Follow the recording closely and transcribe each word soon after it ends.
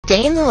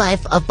Day in the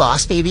life of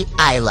boss baby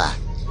Isla.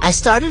 I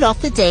started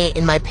off the day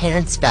in my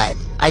parents' bed.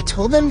 I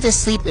told them to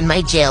sleep in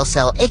my jail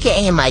cell,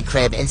 aka my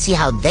crib, and see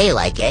how they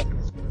like it.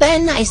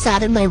 Then I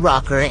sat in my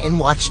rocker and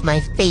watched my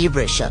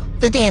favorite show,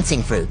 The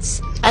Dancing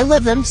Fruits. I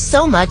love them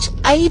so much,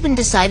 I even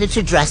decided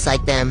to dress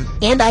like them,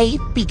 and I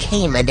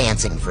became a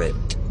dancing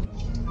fruit.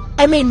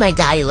 I made my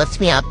daddy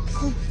lift me up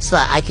so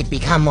that I could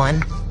become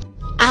one.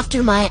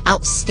 After my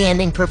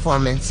outstanding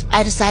performance,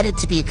 I decided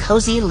to be a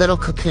cozy little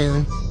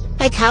cocoon.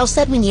 My cow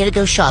said we need to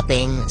go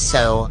shopping,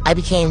 so I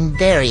became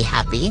very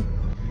happy.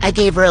 I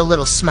gave her a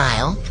little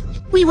smile.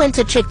 We went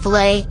to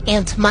Chick-fil-A,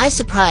 and to my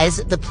surprise,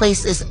 the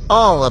place is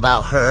all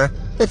about her.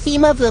 The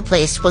theme of the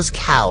place was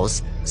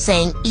cows,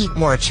 saying eat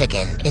more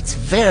chicken. It's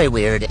very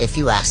weird if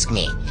you ask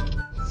me.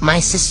 My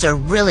sister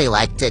really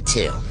liked it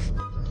too.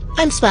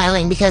 I'm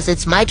smiling because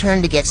it's my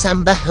turn to get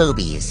some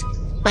bahobies.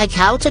 My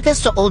cow took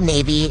us to Old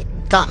Navy,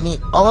 got me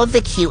all of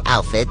the cute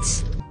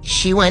outfits.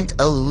 She went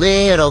a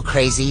little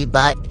crazy,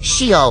 but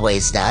she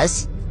always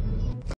does.